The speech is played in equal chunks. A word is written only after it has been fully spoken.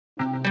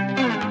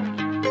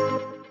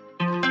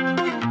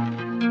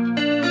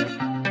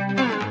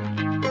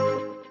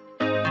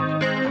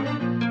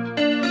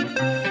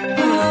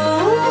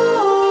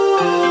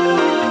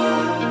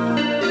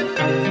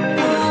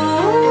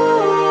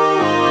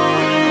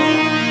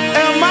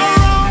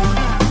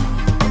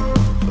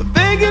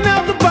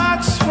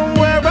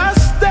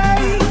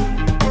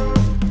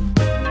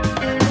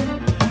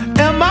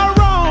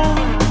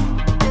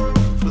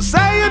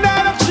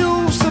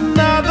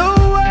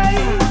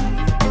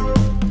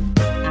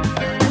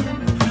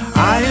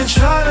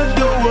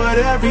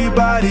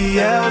Everybody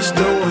else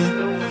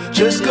doing,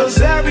 just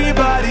cause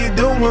everybody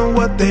doing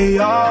what they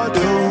all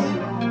do.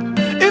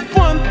 If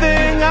one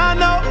thing I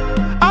know,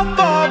 I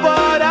fall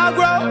but I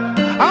grow.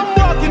 I'm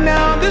walking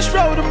down this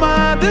road of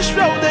mine, this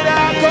road that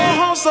I go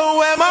home.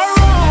 So am I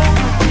wrong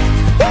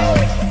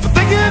for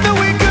thinking that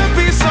we could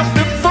be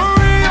something for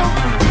real?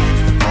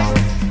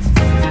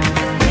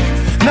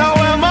 Now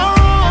am I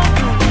wrong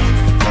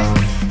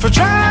for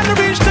trying to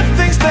reach the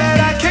things that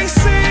I can't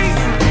see?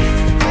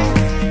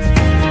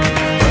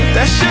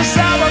 That's just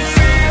how I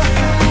feel.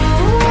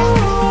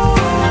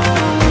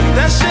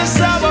 That's just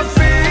how I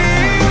feel.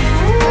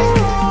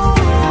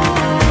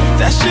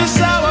 That's just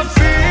how I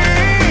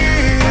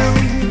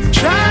feel.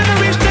 Trying to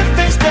reach the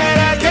things that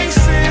I can't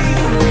see.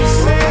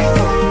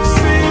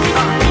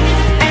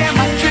 Am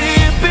I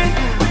tripping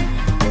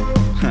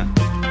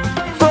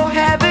for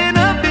having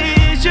a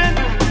vision?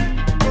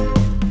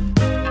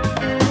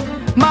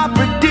 My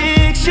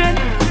prediction,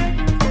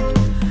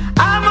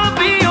 I'ma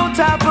be on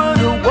top of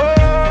the world.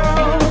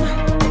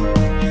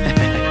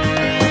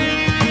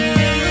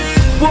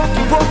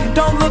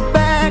 Don't look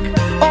back,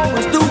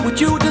 always do what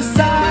you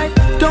decide.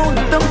 Don't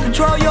let them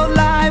control your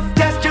life,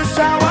 that's just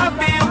how I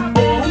feel.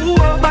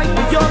 Oh, fight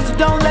for yours, so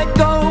don't let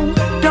go.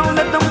 Don't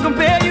let them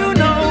compare, you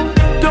know.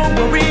 Don't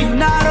worry, you're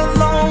not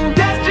alone,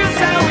 that's just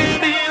how we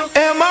feel.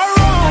 Am I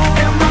wrong?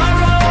 Am I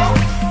wrong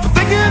for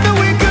thinking that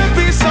we could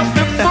be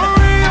something for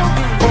real?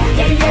 Oh,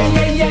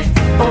 yeah.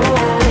 Oh,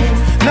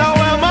 now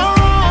am I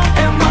wrong?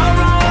 am I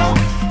wrong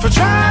For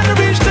trying to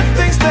reach the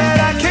things that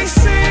I can't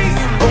see?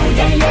 Oh,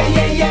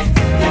 yeah.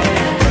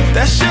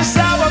 That's just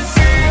how I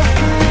feel.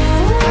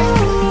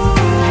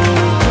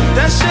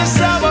 That's just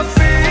how I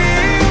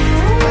feel.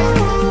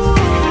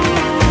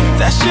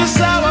 That's just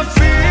how I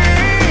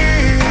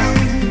feel.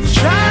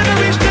 Trying to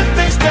reach the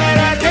things that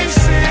I can't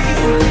see.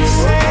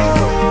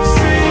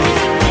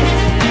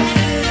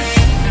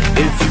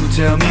 If you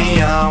tell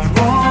me I'm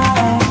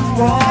wrong,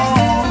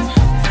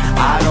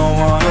 I don't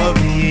wanna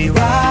be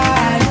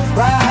right.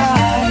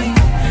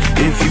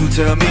 If you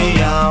tell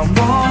me I'm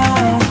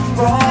wrong,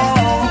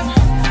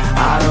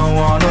 I don't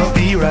wanna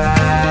be right.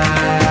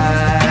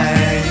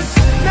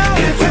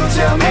 If you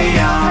tell me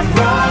I'm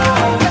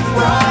wrong,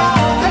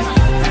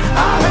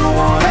 I don't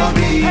wanna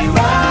be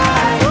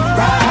right.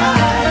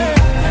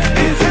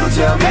 If you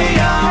tell me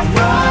I'm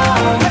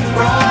wrong,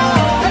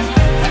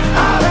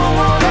 I don't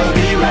wanna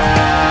be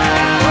right.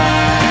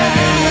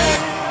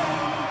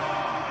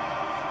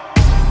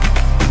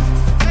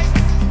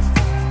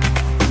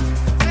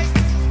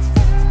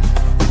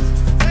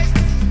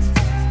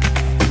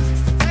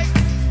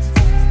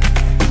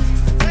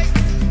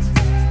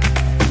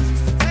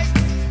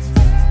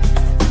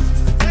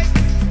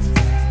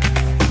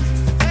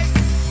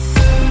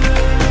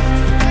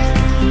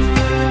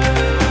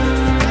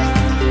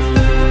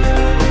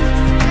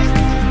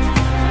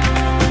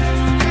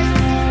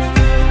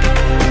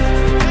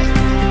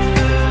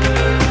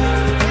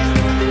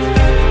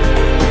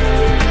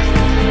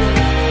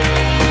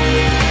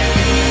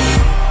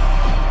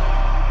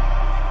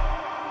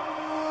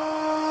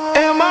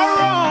 Am I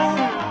wrong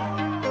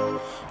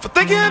for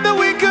thinking that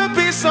we could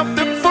be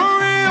something for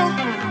real?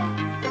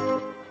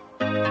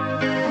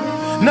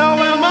 Now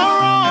am I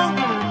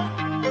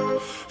wrong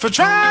for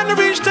trying to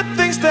reach the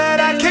things that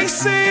I can't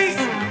see?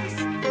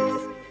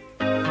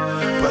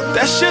 But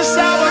that's just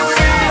how I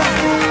feel.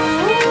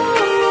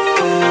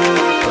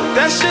 But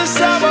that's just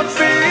how I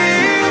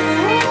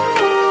feel.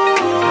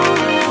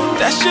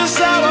 That's just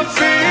how I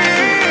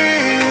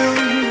feel.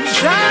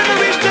 Trying to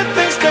reach the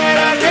things that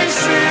I can't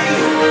see.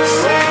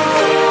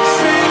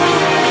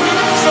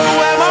 So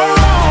am I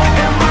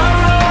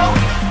wrong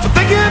for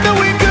thinking that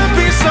we could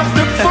be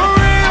something for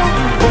real?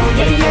 Oh,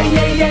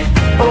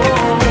 yeah.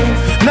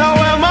 Oh, Now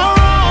am I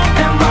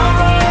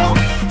wrong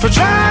for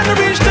trying to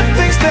reach the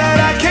things that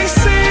I can't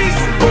see?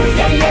 oh,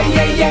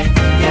 yeah.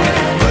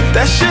 But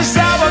that's just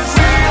how I feel.